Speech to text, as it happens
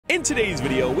In today's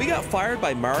video, we got fired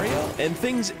by Mario, and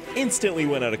things instantly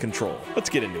went out of control. Let's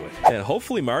get into it. And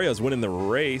hopefully Mario's winning the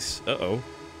race. Uh-oh.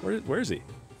 Where is he?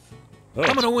 Oh.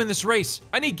 I'm gonna win this race.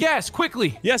 I need gas,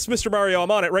 quickly. Yes, Mr. Mario,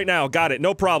 I'm on it right now. Got it,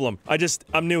 no problem.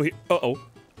 I'm new here. Uh-oh.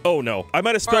 Oh, no. I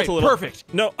might have spilled a little. Perfect.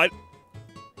 No,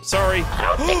 Sorry.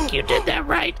 I don't think you did that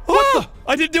right. What the?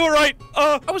 I didn't do it right.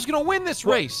 I was gonna win this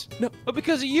race. No. But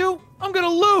because of you, I'm gonna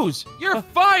lose. You're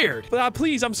fired.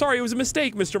 Please, I'm sorry. It was a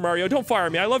mistake, Mr. Mario. Don't fire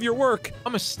me. I love your work. A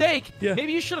mistake? Yeah.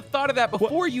 Maybe you should have thought of that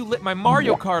before you lit my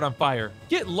Mario Kart on fire.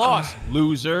 Get lost,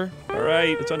 loser. All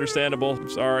right, it's understandable.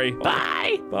 I'm sorry.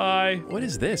 Bye. Bye. What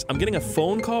is this? I'm getting a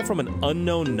phone call from an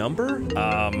unknown number?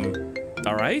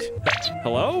 All right.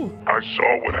 Hello? I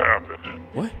saw what happened.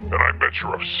 What? And I bet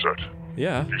you're upset.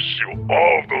 Yeah. You steal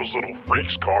all of those little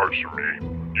freaks' cars from me,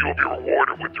 you will be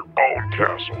rewarded with your own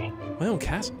castle. My own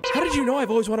castle? How did you know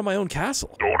I've always wanted my own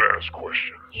castle? Don't ask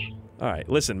questions. All right,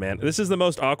 listen, man. This is the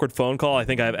most awkward phone call I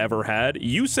think I've ever had.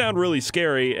 You sound really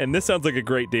scary, and this sounds like a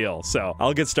great deal, so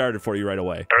I'll get started for you right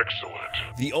away.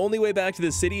 Excellent. The only way back to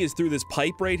the city is through this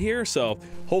pipe right here, so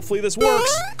hopefully this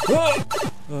works.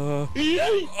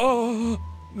 Oh,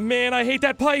 man, I hate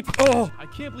that pipe. Oh. I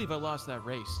can't believe I lost that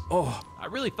race. Oh. I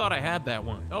really thought I had that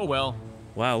one. Oh well.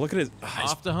 Wow, look at his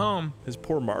Off to home. His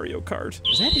poor Mario Kart.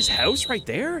 Is that his house right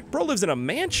there? Bro lives in a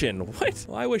mansion. What?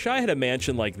 Well, I wish I had a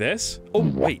mansion like this. Oh,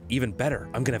 wait, even better.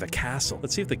 I'm gonna have a castle.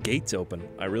 Let's see if the gate's open.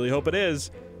 I really hope it is.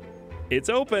 It's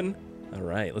open. All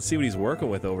right, let's see what he's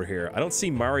working with over here. I don't see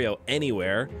Mario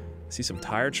anywhere. I see some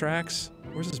tire tracks.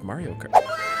 Where's his Mario Kart?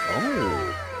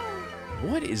 Oh,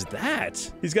 what is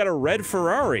that? He's got a red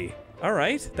Ferrari. All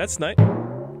right, that's nice.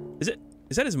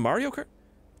 Is that his Mario Kart?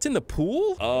 It's in the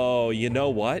pool? Oh, you know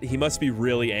what? He must be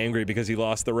really angry because he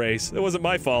lost the race. It wasn't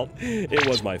my fault. It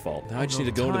was my fault. Now I just need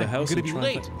to go into the house. I'm gonna be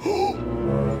late.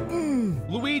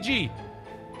 Luigi!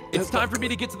 It's time for me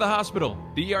to get to the hospital.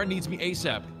 The ER needs me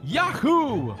ASAP.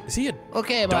 Yahoo! Is he a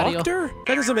Okay, Mario. doctor?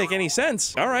 That doesn't make any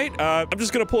sense. All right, I'm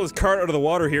just gonna pull his cart out of the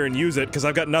water here and use it because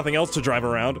I've got nothing else to drive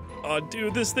around. Oh,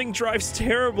 dude, this thing drives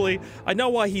terribly. I know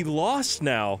why he lost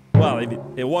now. Well,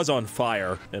 it was on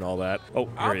fire and all that. Oh,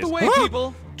 here Out he the is. way,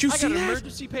 people! Did you I see got an that?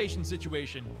 emergency patient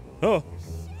situation. Oh,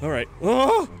 all right.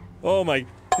 Oh my.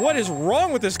 What is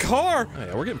wrong with this car? Oh,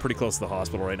 yeah, we're getting pretty close to the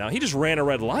hospital right now. He just ran a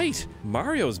red light.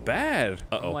 Mario's bad.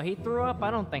 Uh-oh. Well, he threw up.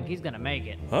 I don't think he's gonna make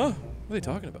it. Huh? What are they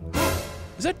talking about?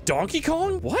 Is that Donkey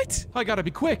Kong? What? I gotta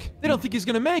be quick. They don't think he's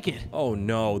gonna make it. Oh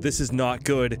no, this is not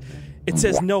good. It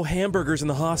says no hamburgers in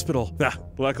the hospital. Ah,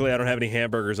 luckily I don't have any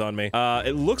hamburgers on me.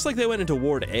 It looks like they went into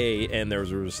Ward A and there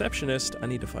was a receptionist. I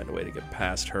need to find a way to get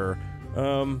past her.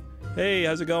 Hey,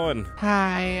 how's it going?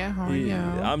 Hi, how are you?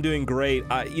 I'm doing great.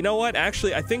 You know what?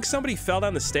 Actually, I think somebody fell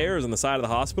down the stairs on the side of the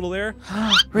hospital there.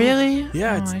 Really?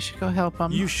 Yeah, Oh, I should go help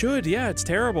them. You should, yeah, it's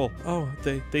terrible. Oh,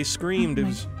 they screamed. It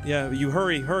was, yeah, you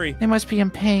hurry. They must be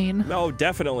in pain. Oh,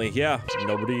 definitely, yeah.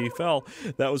 Nobody fell.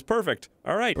 That was perfect.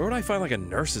 All right, where would I find like a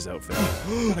nurse's outfit?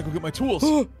 Gotta go get my tools.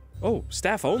 Oh,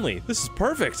 staff only. This is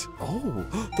perfect. Oh,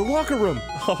 the locker room.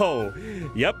 Oh,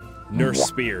 yep. Nurse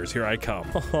Spears, here I come.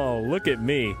 Oh, look at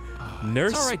me.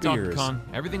 Nurse It's all right, Spears. Donkey Kong.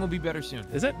 Everything will be better soon.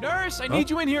 Is it? Nurse, I need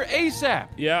you in here ASAP.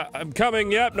 Yeah, I'm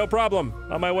coming. Yep, no problem.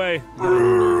 On my way.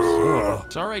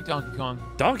 It's all right, Donkey Kong.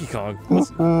 Donkey Kong?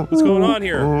 What's going on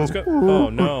here? Oh,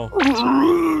 no.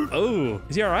 Oh,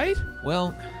 is he all right?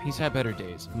 Well, he's had better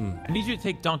days. I need you to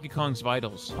take Donkey Kong's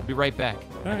vitals. I'll be right back.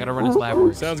 I right. gotta run his lab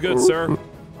work. Sounds good, sir.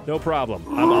 No problem.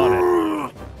 I'm on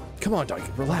it. Come on,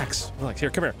 Donkey. Relax.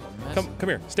 Here, come here. Come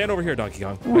here. Stand over here, Donkey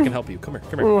Kong. I can help you. Come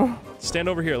here. Stand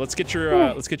over here. Let's get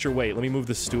your weight. Let me move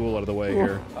the stool out of the way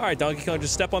here. All right, Donkey Kong,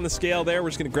 just step on the scale there. We're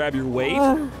just gonna grab your weight.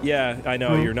 Yeah, I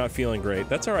know you're not feeling great.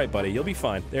 That's all right, buddy. You'll be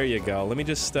fine. There you go. Let me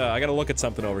just. I gotta look at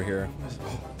something over here.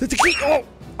 The key.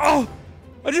 Oh!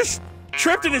 I just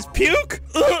tripped in his puke.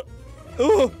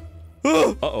 Uh-oh.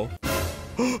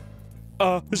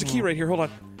 There's a key right here. Hold on.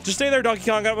 Just stay there, Donkey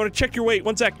Kong. I'm gonna check your weight.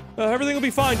 One sec. Everything will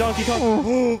be fine, Donkey Kong.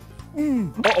 Uh-oh.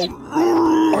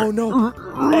 Oh, no.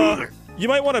 You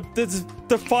might want to...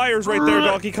 The fire's right there,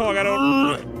 Donkey Kong. I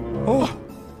don't... Oh.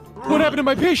 What happened to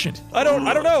my patient? I don't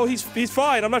know. He's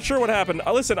fine. I'm not sure what happened.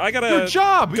 Listen, I gotta... Your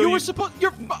job! You were supposed...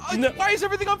 Why is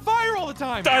everything on fire all the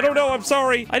time? I don't know. I'm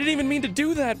sorry. I didn't even mean to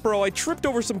do that, bro. I tripped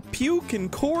over some puke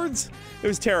and cords. It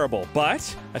was terrible.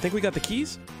 But I think we got the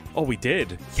keys. Oh, we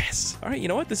did. Yes. All right, you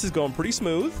know what? This is going pretty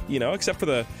smooth, you know, except for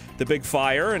the big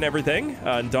fire and everything.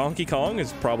 And Donkey Kong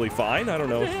is probably fine. I don't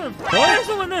know. There's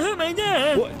the one that hurt my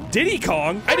dad. What? Diddy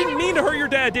Kong? I didn't mean to hurt your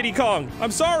dad, Diddy Kong.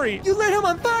 I'm sorry. You lit him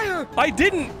on fire. I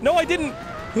didn't. No, I didn't.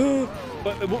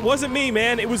 But it wasn't me,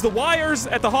 man. It was the wires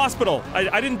at the hospital.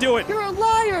 I didn't do it. You're a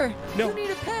liar. No. You need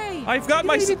to pay. Luigi! I've got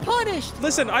You need to be punished!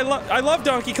 Listen, I love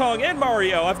Donkey Kong and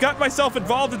Mario. I've got myself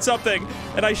involved in something,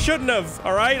 and I shouldn't have,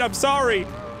 all right? I'm sorry.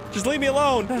 Just leave me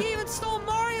alone. He even stole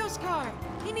Mario's car!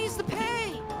 He needs to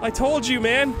pay! I told you,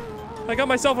 man. I got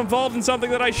myself involved in something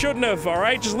that I shouldn't have, all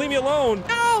right? Just leave me alone.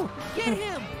 No! Get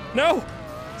him! No!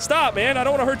 Stop, man. I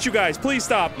don't want to hurt you guys. Please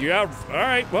stop. Yeah, all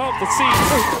right. Well, let's see.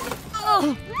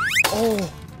 Oh!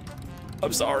 Oh,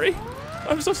 I'm sorry.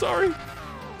 I'm so sorry.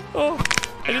 Oh,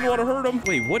 I didn't want to hurt him.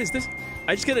 Wait, what is this?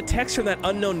 I just get a text from that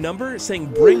unknown number saying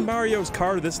bring Mario's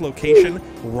car to this location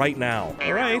right now.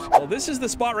 All right. Well, this is the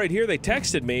spot right here. They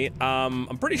texted me.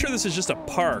 I'm pretty sure this is just a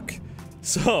park.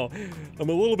 So I'm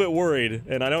a little bit worried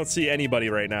and I don't see anybody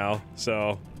right now.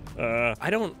 So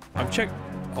I'm checking.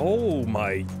 Oh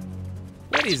my.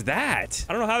 What is that?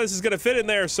 I don't know how this is gonna fit in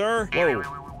there, sir. Whoa.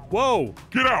 Whoa.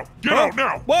 Get out! Get out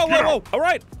now! Whoa, Get whoa, whoa. out. All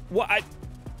right. What?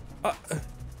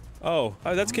 Oh,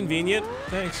 that's convenient.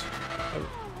 Thanks.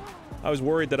 I was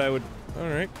worried that I would. All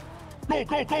right. Go,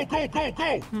 go, go, go, go,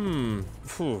 go!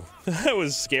 Phew. That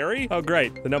was scary. Oh,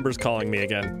 great. The number's calling me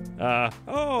again.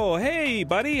 Oh, hey,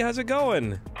 buddy. How's it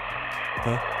going?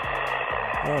 Huh?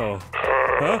 Oh.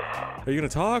 Huh? Are you gonna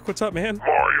talk? What's up, man?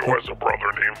 Mario has a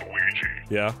brother named Luigi.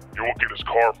 Yeah. You will get his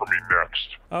car for me next.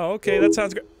 Oh, okay. That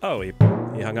sounds great. Oh, he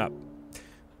hung up.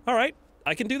 All right.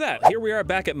 I can do that. Here we are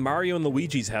back at Mario and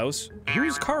Luigi's house.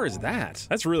 Whose car is that?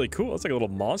 That's really cool. It's like a little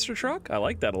monster truck. I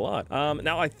like that a lot.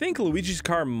 Now I think Luigi's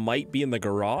car might be in the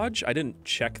garage. I didn't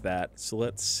check that. So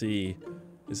let's see.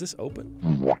 Is this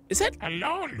open? Is that?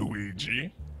 Hello,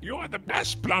 Luigi. You are the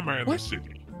best plumber in the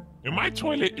city. And my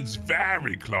toilet is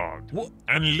very clogged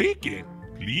and leaking.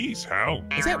 Please help.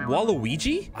 Is that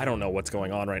Waluigi? I don't know what's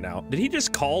going on right now. Did he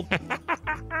just call?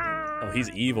 Oh,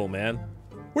 he's evil, man.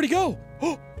 Where'd he go?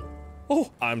 Oh,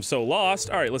 I'm so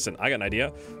lost. All right, listen, I got an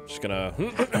idea. Just gonna...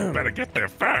 Better get there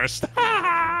first.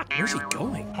 Where's he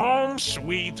going? Home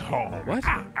sweet home. What?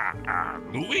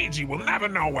 Luigi will never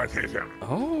know what hit him.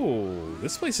 Oh,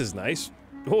 this place is nice.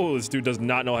 Oh, this dude does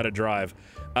not know how to drive.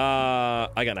 I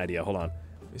got an idea. Hold on.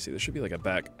 Let me see. There should be like a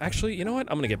back. Actually, you know what?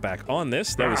 I'm gonna get back on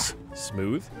this. That was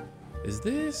smooth. Is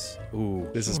this? Ooh,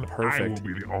 this is perfect. I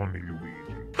will be the only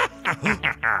Luigi.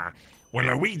 When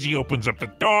Luigi opens up the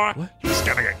door, he's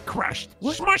gonna get crushed,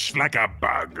 smushed like a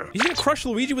bug. He's gonna crush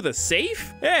Luigi with a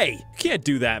safe? Hey, you can't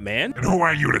do that, man. And who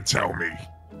are you to tell me?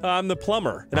 I'm the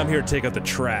plumber, and I'm here to take out the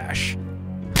trash.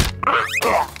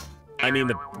 I mean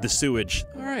the sewage.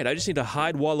 All right, I just need to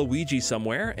hide Waluigi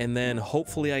somewhere, and then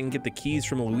hopefully I can get the keys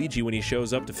from Luigi when he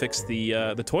shows up to fix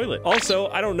the toilet. Also,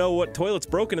 I don't know what toilet's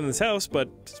broken in this house, but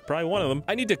it's probably one of them.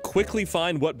 I need to quickly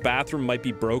find what bathroom might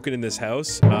be broken in this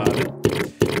house.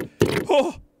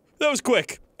 Oh, that was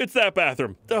quick. It's that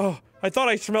bathroom. Oh, I thought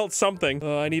I smelled something.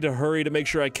 I need to hurry to make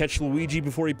sure I catch Luigi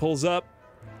before he pulls up.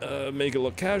 Make it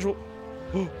look casual.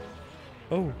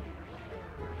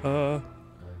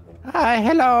 Hi,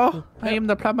 hello. I am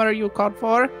the plumber you called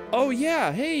for. Oh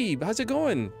yeah, hey, how's it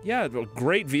going? Yeah, well,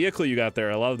 great vehicle you got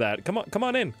there. I love that. Come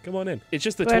on in. Come on in. It's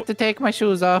just the. Do I have to take my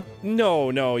shoes off?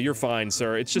 No, you're fine,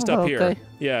 sir. It's just up here. Okay.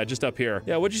 Yeah, just up here.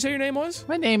 Yeah, what'd you say your name was?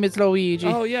 My name is Luigi.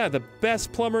 Oh yeah, the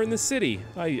best plumber in the city.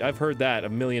 I've heard that a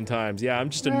million times. Yeah,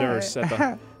 I'm just a nurse at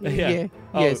the. Yeah.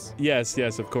 Oh, Yes.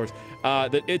 yes, of course.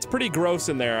 It's pretty gross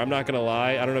in there. I'm not gonna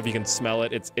lie. I don't know if you can smell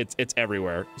it. It's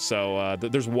everywhere. So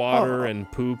there's water and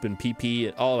poop and pee pee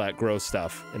and all that gross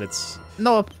stuff. And it's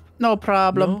No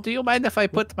problem. No? Do you mind if I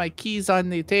put my keys on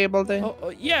the table then?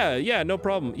 yeah, no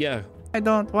problem. Yeah. I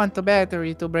don't want the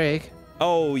battery to break.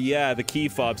 Oh yeah, the key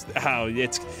fobs.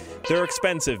 They're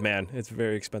expensive, man. It's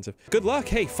very expensive. Good luck.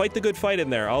 Hey, fight the good fight in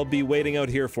there. I'll be waiting out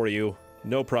here for you.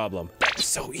 No problem. That was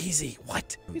so easy.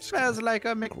 What? It smells like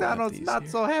a McDonald's not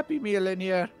so happy meal in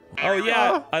here. Oh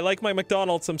yeah, I like my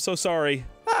McDonald's. I'm so sorry.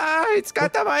 It's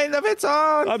got a mind of its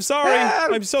own. I'm sorry.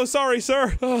 Help! I'm so sorry,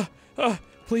 sir.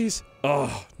 Please.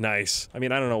 Oh, nice. I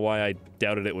mean, I don't know why I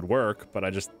doubted it would work, but I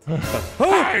just...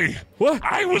 Hey! What?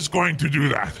 I was going to do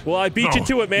that. Well, I beat you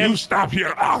to it, man. You stop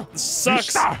here. Oh, Sucks.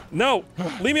 You stop. No,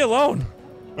 leave me alone.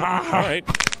 All right,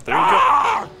 there you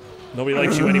go. Nobody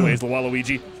likes you anyways,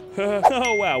 Waluigi.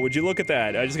 Oh, wow, would you look at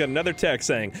that? I just got another text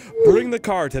saying, bring the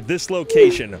car to this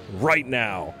location right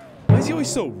now. Why is he always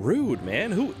so rude,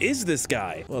 man? Who is this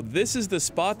guy? Well, this is the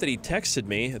spot that he texted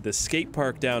me at the skate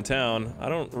park downtown. I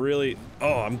don't really...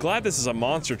 Oh, I'm glad this is a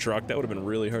monster truck. That would have been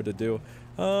really hard to do.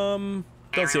 Don't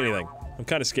see anything. I'm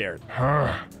kind of scared.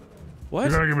 What?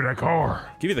 You gotta give me that car.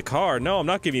 Give you the car? No, I'm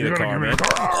not giving you the gotta car, give me man. the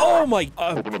car. Oh my...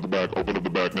 Open up the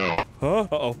back now. Huh?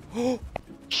 Uh-oh.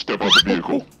 Step out the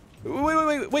vehicle.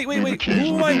 Wait. keys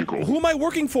to the vehicle. Who am I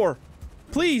working for?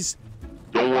 Please.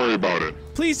 Don't worry about it.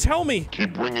 Please tell me.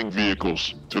 Keep bringing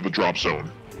vehicles to the drop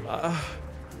zone.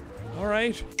 All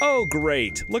right. Oh,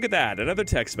 great. Look at that. Another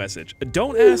text message.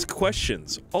 Don't ask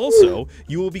questions. Also,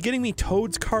 you will be getting me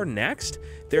Toad's car next.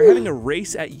 They're having a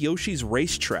race at Yoshi's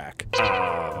racetrack.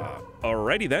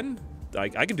 Alrighty then. I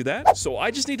can do that. So I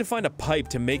just need to find a pipe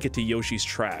to make it to Yoshi's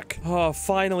track. Oh,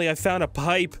 finally, I found a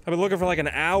pipe. I've been looking for like an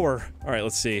hour. All right,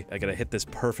 let's see. I gotta hit this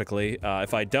perfectly.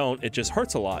 If I don't, it just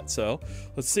hurts a lot. So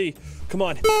let's see. Come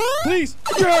on. Please.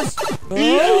 Yes.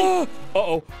 Uh-oh.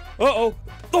 Uh-oh. Oh.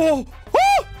 Oh.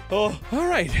 Oh. All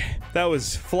right. That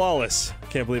was flawless.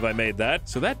 Can't believe I made that.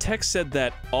 So that text said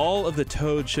that all of the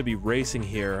Toads should be racing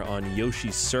here on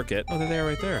Yoshi's circuit. Oh, they're there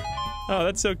right there. Oh,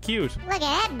 that's so cute. Look at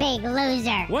that big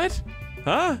loser. What?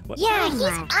 Huh? What? Yeah, he's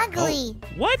ugly. Oh,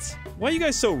 what? Why are you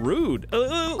guys so rude?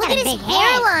 Look at his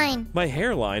hairline. My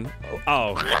hairline?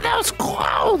 Oh. Look at those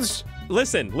clothes.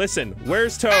 Listen.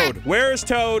 Where's Toad? Where's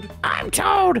Toad? I'm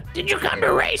Toad. Did you come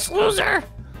to race, loser?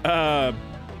 Yeah,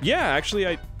 actually,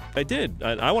 I did.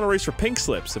 I want to race for pink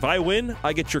slips. If I win,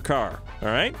 I get your car. All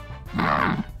right?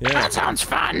 Yeah. That sounds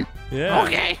fun. Yeah.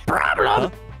 Okay, problem. Huh?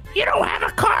 You don't have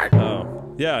a cart.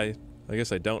 Oh, yeah, I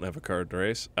guess I don't have a card to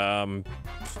race.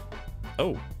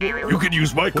 Oh. You can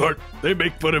use my cart. They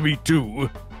make fun of me too.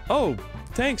 Oh,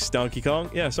 thanks, Donkey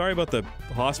Kong. Yeah, sorry about the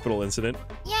hospital incident.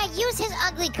 Yeah, use his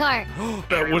ugly cart.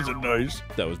 That wasn't nice.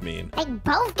 That was mean. They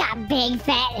both got big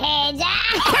fat heads.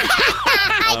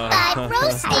 High five,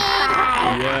 roasted.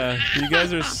 Yeah, you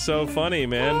guys are so funny,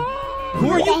 man. Who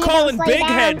are you calling big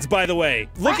heads, by the way?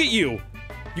 Look at you.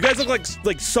 You guys look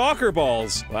like soccer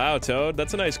balls. Wow, Toad,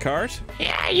 that's a nice cart.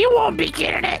 Yeah, you won't be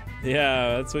getting it.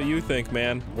 Yeah, that's what you think,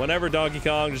 man. Whenever, Donkey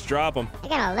Kong, just drop them. I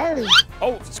gotta lose.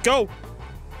 Oh, let's go.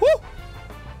 Woo!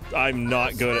 I'm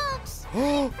not good at...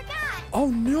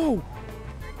 Oh, no.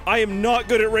 I am not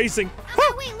good at racing.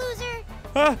 Oh, wait, loser.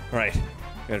 All right.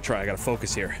 I gotta try. I gotta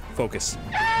focus here. Focus.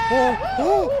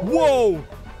 Oh, whoa.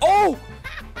 Oh.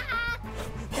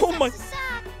 Oh, my...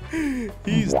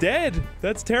 He's dead.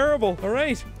 That's terrible. All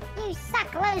right. You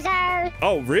suck, loser.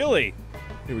 Oh, really?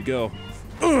 Here we go.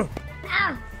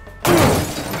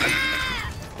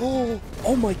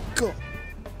 Oh my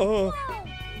god.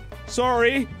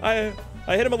 Sorry. I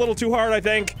hit him a little too hard, I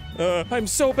think. I'm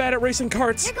so bad at racing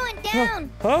karts. You're going down.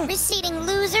 Huh? Receding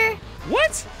loser.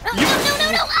 What? No.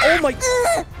 Oh my.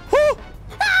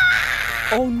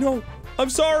 Oh no. I'm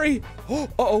sorry.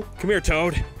 Uh-oh. Come here,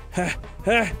 Toad.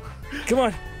 Come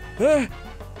on.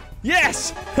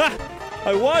 Yes! Ha!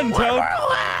 I won, Toad. One more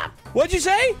lap. What'd you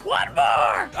say? One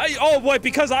more. Oh, what?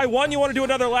 Because I won, you want to do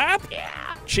another lap?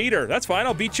 Yeah. Cheater. That's fine.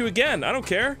 I'll beat you again. I don't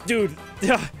care. Dude.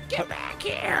 Get back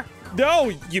here.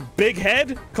 No, you big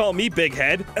head. Call me big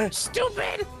head.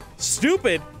 Stupid.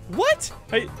 Stupid? What?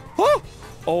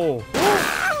 Oh.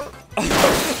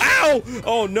 Ow!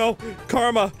 Oh, no.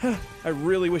 Karma. I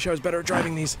really wish I was better at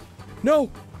driving these. No.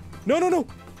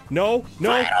 No,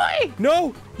 Finally.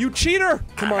 no, you cheater!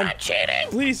 Come on. I'm not cheating.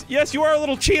 Please, yes, you are a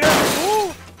little cheater!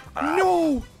 Oh,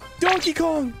 no! Donkey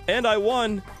Kong! And I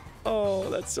won. Oh,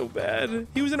 that's so bad.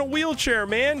 He was in a wheelchair,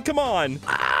 man. Come on.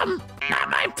 Not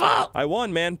my fault. I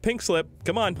won, man. Pink slip.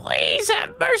 Come on. Please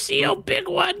have mercy, you big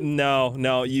one.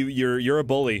 No, you're a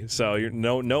bully. So you're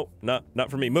not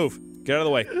for me. Move. Get out of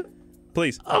the way.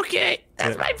 Please. Okay,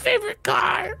 that's my favorite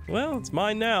car. Well, it's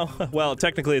mine now. Well,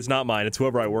 technically it's not mine. It's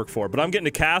whoever I work for. But I'm getting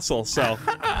a castle, so.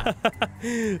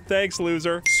 Thanks,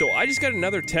 loser. So I just got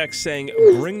another text saying,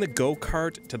 bring the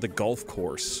go-kart to the golf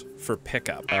course for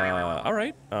pickup. All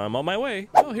right. I'm on my way.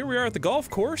 Well, here we are at the golf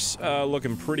course.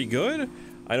 Looking pretty good.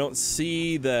 I don't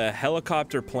see the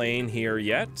helicopter plane here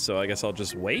yet, so I guess I'll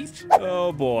just wait.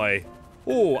 Oh, boy.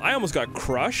 Oh, I almost got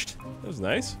crushed. That was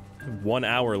nice. 1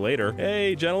 hour later.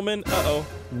 Hey, gentlemen. Uh-oh.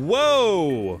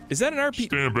 Whoa! Is that an RP?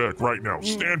 Stand back right now.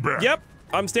 Stand back. Yep.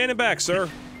 I'm standing back, sir.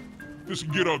 This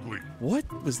can get ugly. What?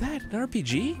 Was that an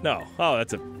RPG? No. Oh,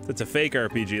 that's a fake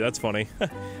RPG. That's funny.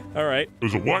 All right.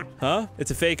 There's a what? Huh?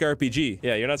 It's a fake RPG.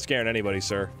 Yeah, you're not scaring anybody,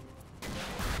 sir.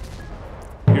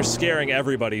 You're scaring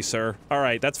everybody, sir. All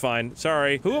right, that's fine.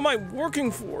 Sorry. Who am I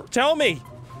working for? Tell me.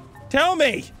 Tell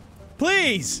me.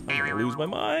 Please! I'm gonna lose my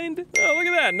mind. Oh, look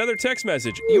at that, another text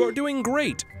message. You are doing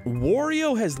great.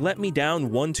 Wario has let me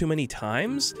down one too many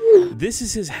times. This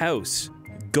is his house.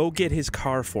 Go get his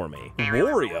car for me.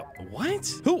 Wario? What?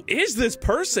 Who is this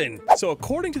person? So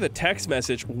according to the text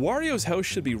message, Wario's house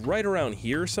should be right around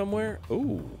here somewhere.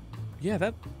 Ooh, yeah,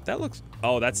 that looks,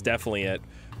 oh, that's definitely it.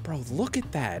 Bro, look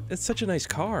at that. That's such a nice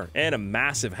car. And a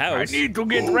massive house. I need to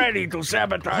get ready to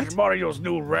sabotage Mario's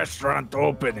new restaurant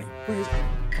opening. Where is,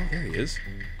 oh, there he is.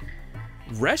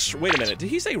 Wait a minute, did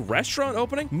he say restaurant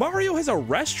opening? Mario has a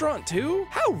restaurant too?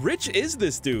 How rich is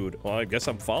this dude? Well, I guess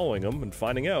I'm following him and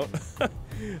finding out.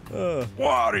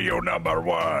 Wario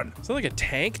 #1. Is that like a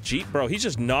tank? Jeep? Bro, he's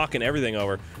just knocking everything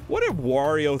over. What a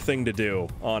Wario thing to do,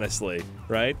 honestly,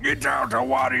 right? Get out of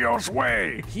Wario's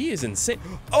way. He is insane.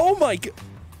 Oh my god.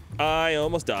 I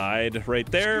almost died right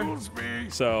there. Excuse me.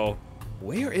 So,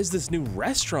 where is this new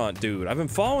restaurant, dude? I've been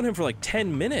following him for like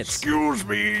 10 minutes. Excuse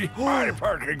me. My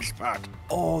parking spot.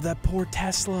 Oh, that poor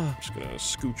Tesla. Just gonna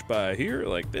scooch by here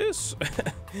like this.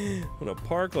 I'm gonna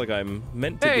park like I'm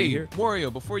meant to be here. Hey,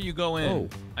 Wario, before you go in, Oh.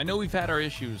 I know we've had our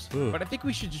issues, Ugh. but I think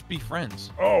we should just be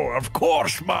friends. Oh, of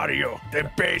course, Mario. The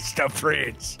best of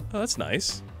friends. Oh, that's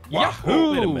nice.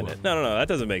 Yahoo! Wait a minute. No, that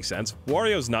doesn't make sense.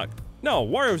 Wario's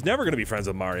never gonna be friends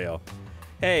with Mario.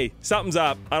 Hey, something's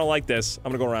up. I don't like this.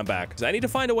 I'm gonna go around back. So I need to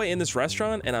find a way in this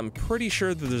restaurant, and I'm pretty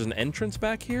sure that there's an entrance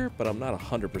back here, but I'm not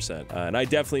 100%. And I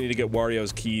definitely need to get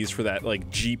Wario's keys for that, like,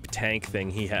 Jeep tank thing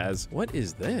he has. What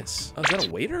is this? Oh, is that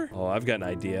a waiter? Oh, I've got an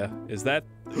idea. Is that...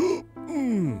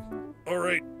 All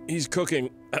right, he's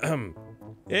cooking.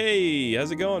 Hey,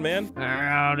 how's it going, man?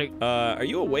 Howdy. Are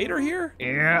you a waiter here?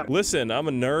 Yeah. Listen, I'm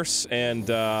a nurse, and,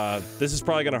 this is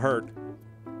probably gonna hurt.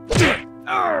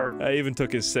 I even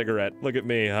took his cigarette. Look at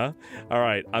me, huh? All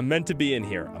right, I'm meant to be in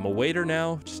here. I'm a waiter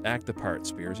now. Just act the part,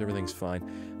 Spears. Everything's fine.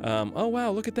 Oh,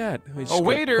 wow, look at that.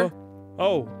 Waiter!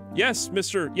 Oh, yes,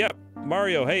 Mr. Yep,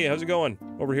 Mario. Hey, how's it going?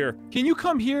 Over here. Can you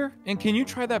come here and can you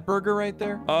try that burger right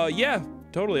there? Yeah,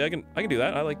 totally. I can do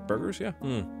that. I like burgers, yeah.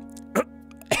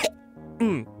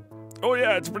 Oh,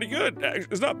 yeah, it's pretty good. Actually,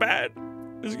 it's not bad.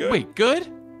 It's good. Wait, good?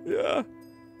 Yeah.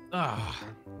 Ah,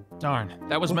 darn.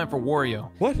 That was meant for Wario.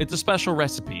 What? It's a special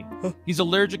recipe. He's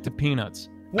allergic to peanuts.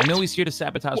 What? I know he's here to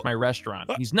sabotage my restaurant.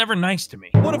 He's never nice to me.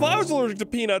 What if I was allergic to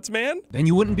peanuts, man? Then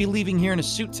you wouldn't be leaving here in a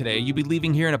suit today. You'd be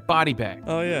leaving here in a body bag.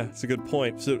 Oh, yeah, it's a good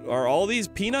point. So are all these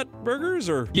peanut burgers,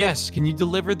 or? Yes, can you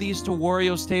deliver these to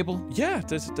Wario's table? Yeah,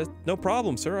 that's no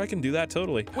problem, sir. I can do that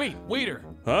totally. Wait, waiter.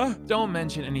 Huh? Don't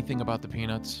mention anything about the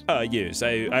peanuts. Yes,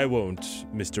 I won't,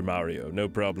 Mr. Mario. No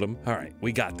problem. All right,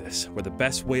 we got this. We're the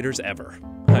best waiters ever.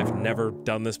 I've never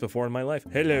done this before in my life.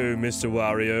 Hello, Mr.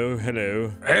 Wario.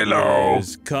 Hello. Hello.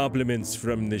 Here's compliments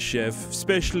from the chef.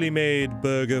 Specially made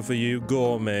burger for you.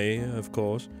 Gourmet, of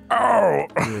course. Oh,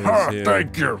 Yes, here.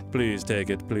 thank you. Please take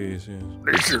it, please. Yes,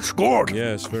 This is good.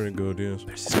 yes, very good, yes.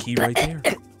 There's his key right there.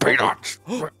 Peanuts.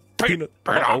 Peanut.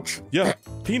 Peanuts. Yeah,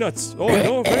 peanuts. Oh,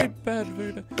 no, very bad,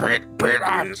 very bad.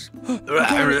 Peanuts.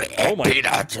 Oh, my.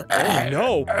 Peanuts. Oh,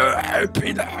 no.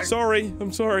 Peanuts. Sorry,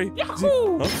 I'm sorry.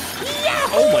 Yahoo! Huh?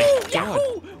 Yahoo! Oh my God.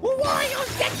 Yahoo!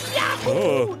 Wario's got Yahoo!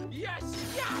 Oh, Yes,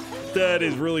 Yahoo! that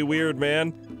is really weird,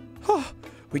 man.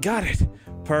 We got it.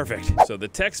 Perfect. So the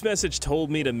text message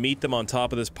told me to meet them on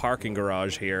top of this parking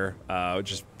garage here,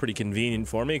 which is pretty convenient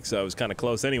for me because I was kind of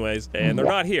close anyways, and they're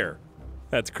not here.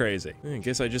 That's crazy. I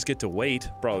guess I just get to wait.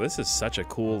 Bro, this is such a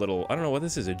cool little... I don't know what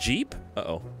this is. A Jeep?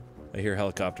 Uh-oh. I hear a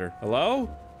helicopter. Hello?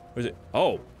 Where's it?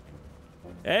 Oh.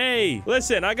 Hey,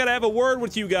 listen, I gotta have a word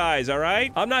with you guys, all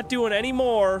right? I'm not doing any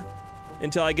more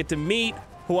until I get to meet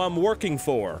who I'm working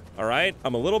for, all right?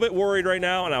 I'm a little bit worried right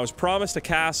now, and I was promised a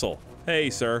castle. Hey,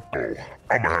 sir. Oh,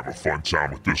 I'm gonna have a fun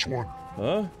time with this one.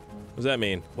 Huh? What does that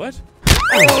mean? What?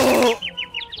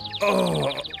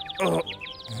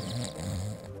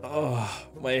 Oh,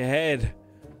 my head.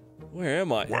 Where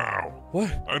am I? Wow.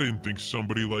 What? I didn't think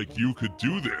somebody like you could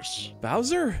do this.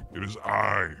 Bowser? It is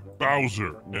I,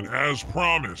 Bowser, and as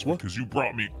promised, What? because you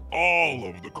brought me all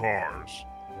of the cars.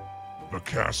 The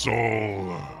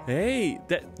castle. Hey,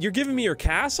 you're giving me your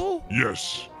castle?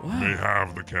 Yes, Wow. they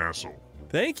have the castle.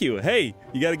 Thank you. Hey,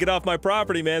 you gotta get off my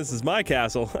property, man. This is my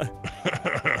castle.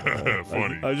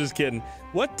 Funny. I was just kidding.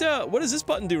 What does this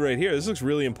button do right here? This looks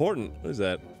really important. What is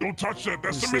that? Don't touch that.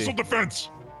 That's Let's the missile see. defense.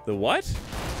 The what?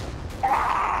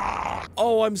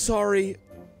 Oh, I'm sorry.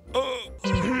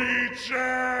 Peaches!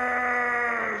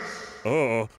 Oh,